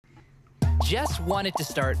just wanted to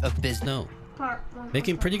start a business. No.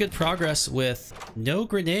 Making pretty good progress with no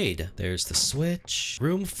grenade. There's the switch.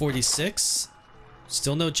 Room 46.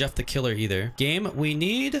 Still no Jeff the Killer either. Game, we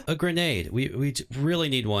need a grenade. We really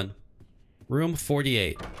need one. Room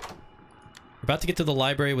 48. We're about to get to the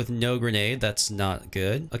library with no grenade. That's not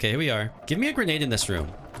good. Okay, here we are. Give me a grenade in this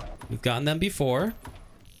room. We've gotten them before.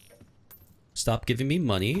 Stop giving me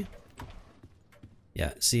money.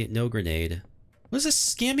 Yeah, see, no grenade. What is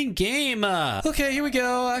this scamming game? Okay, here we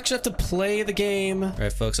go. I actually have to play the game. All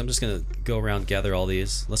right, folks, I'm just gonna go around, gather all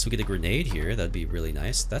these. Unless we get a grenade here, that'd be really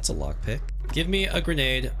nice. That's a lockpick. Give me a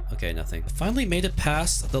grenade. Okay, nothing. Finally made it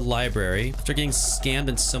past the library after getting scammed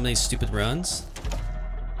in so many stupid runs.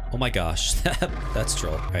 Oh my gosh, that's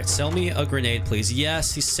troll. All right, sell me a grenade, please.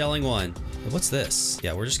 Yes, he's selling one. What's this?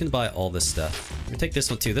 Yeah, we're just gonna buy all this stuff. We're gonna take this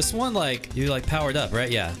one too. This one, like, you like powered up,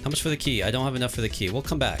 right? Yeah. How much for the key? I don't have enough for the key. We'll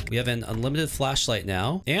come back. We have an unlimited flashlight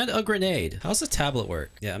now and a grenade. How's the tablet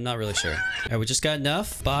work? Yeah, I'm not really sure. All right, we just got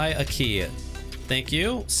enough. Buy a key. Thank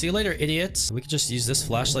you. See you later, idiots. We can just use this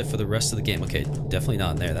flashlight for the rest of the game. Okay, definitely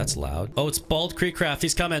not in there. That's loud. Oh, it's Bald Creekcraft.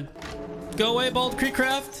 He's coming. Go away, Bald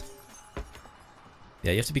Creekcraft.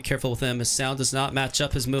 Yeah, you have to be careful with him. His sound does not match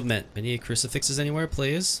up his movement. Any crucifixes anywhere,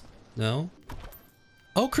 please? No?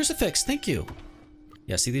 Oh, crucifix. Thank you.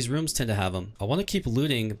 Yeah, see, these rooms tend to have them. I want to keep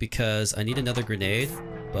looting because I need another grenade,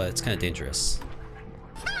 but it's kind of dangerous.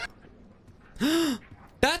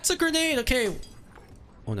 That's a grenade. Okay.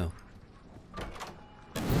 Oh, no.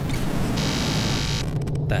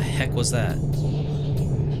 The heck was that?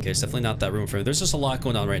 Okay, it's definitely not that room for me. There's just a lot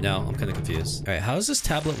going on right now. I'm kind of confused. All right, how does this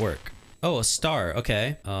tablet work? Oh, a star.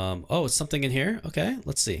 Okay. Oh, it's something in here. Okay,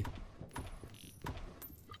 let's see.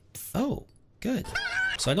 Oh, good.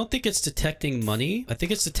 So I don't think it's detecting money. I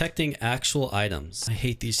think it's detecting actual items. I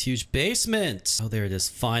hate these huge basements. Oh, there it is.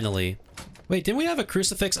 Finally. Wait, didn't we have a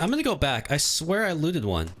crucifix? I'm gonna go back. I swear I looted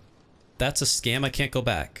one. That's a scam. I can't go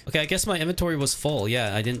back. Okay, I guess my inventory was full.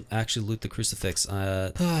 Yeah, I didn't actually loot the crucifix.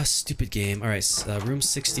 Stupid game. All right, room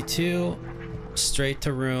 62. Straight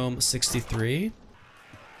to room 63.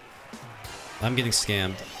 I'm getting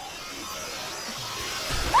scammed.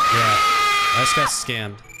 Yeah, I just got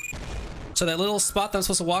scammed. So that little spot that I'm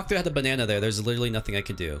supposed to walk through had a banana there. There's literally nothing I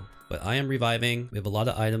can do. But I am reviving. We have a lot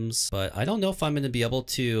of items, but I don't know if I'm going to be able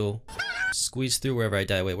to squeeze through wherever I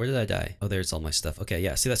die. Wait, where did I die? Oh, there's all my stuff. Okay,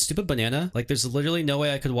 yeah. See that stupid banana? Like, there's literally no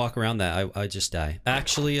way I could walk around that. I just die.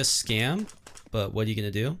 Actually a scam, but what are you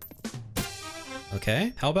going to do?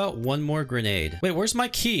 Okay, how about one more grenade? Wait, where's my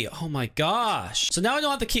key? Oh my gosh. So now I don't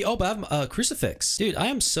have the key. Oh, but I have a crucifix. Dude, I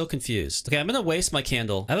am so confused. Okay, I'm gonna waste my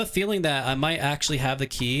candle. I have a feeling that I might actually have the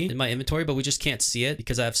key in my inventory, but we just can't see it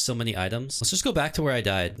because I have so many items. Let's just go back to where I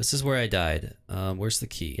died. This is where I died. Where's the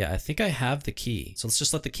key? Yeah, I think I have the key. So let's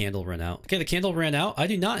just let the candle run out. Okay, the candle ran out. I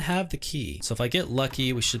do not have the key. So if I get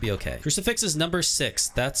lucky, we should be okay. Crucifix is number 6.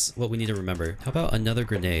 That's what we need to remember. How about another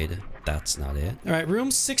grenade? That's not it. All right, room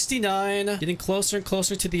 69. Getting closer and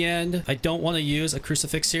closer to the end. I don't want to use a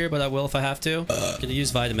crucifix here, but I will if I have to. Gonna use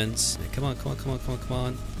vitamins. Hey, come on, come on, come on, come on, come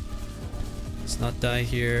on. Let's not die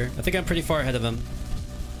here. I think I'm pretty far ahead of him.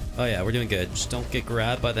 Oh yeah, we're doing good. Just don't get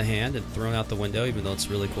grabbed by the hand and thrown out the window, even though it's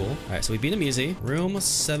really cool. All right, so we beat him easy. Room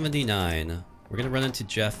 79. We're gonna run into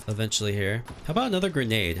Jeff eventually here. How about another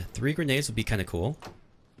grenade? 3 grenades would be kind of cool.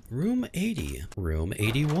 Room 80. Room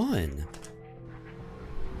 81.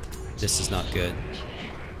 This is not good.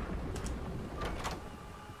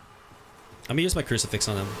 I'm gonna use my crucifix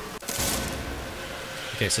on him.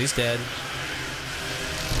 Okay, so he's dead.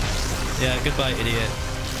 Yeah, goodbye, idiot.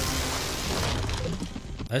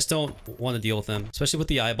 I just don't want to deal with him, especially with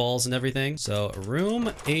the eyeballs and everything. So,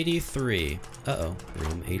 room 83. Uh-oh.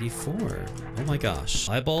 Room 84. Oh my gosh.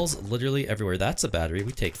 Eyeballs literally everywhere. That's a battery.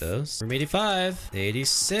 We take those. Room 85.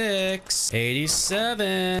 86.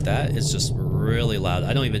 87. That is just really loud.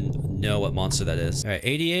 I don't even know what monster that is. All right,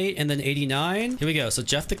 88 and then 89. Here we go. So,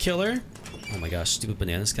 Jeff the Killer. Oh my gosh, stupid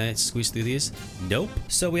bananas. Can I squeeze through these? Nope.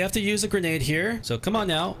 So, we have to use a grenade here. So, come on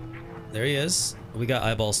now. There he is. We got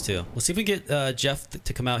eyeballs too. Let's see if we can get Jeff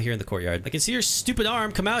to come out here in the courtyard. I can see your stupid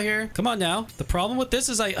arm. Come out here. Come on now. The problem with this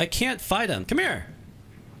is I can't fight him. Come here.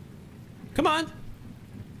 Come on. All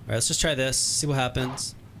right, let's just try this. See what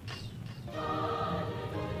happens.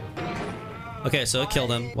 Okay, so it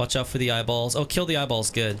killed him. Watch out for the eyeballs. Oh, kill the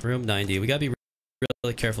eyeballs. Good. Room 90. We gotta be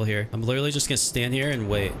really careful here. I'm literally just gonna stand here and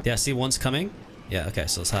wait. Yeah, see one's coming. Yeah, okay,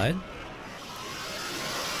 so let's hide.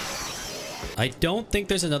 I don't think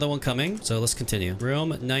there's another one coming, so let's continue.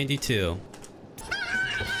 Room 92.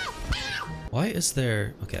 Why is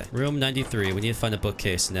there... Okay. Room 93. We need to find a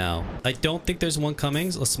bookcase now. I don't think there's one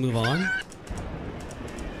coming, so let's move on.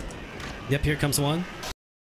 Yep, here comes one.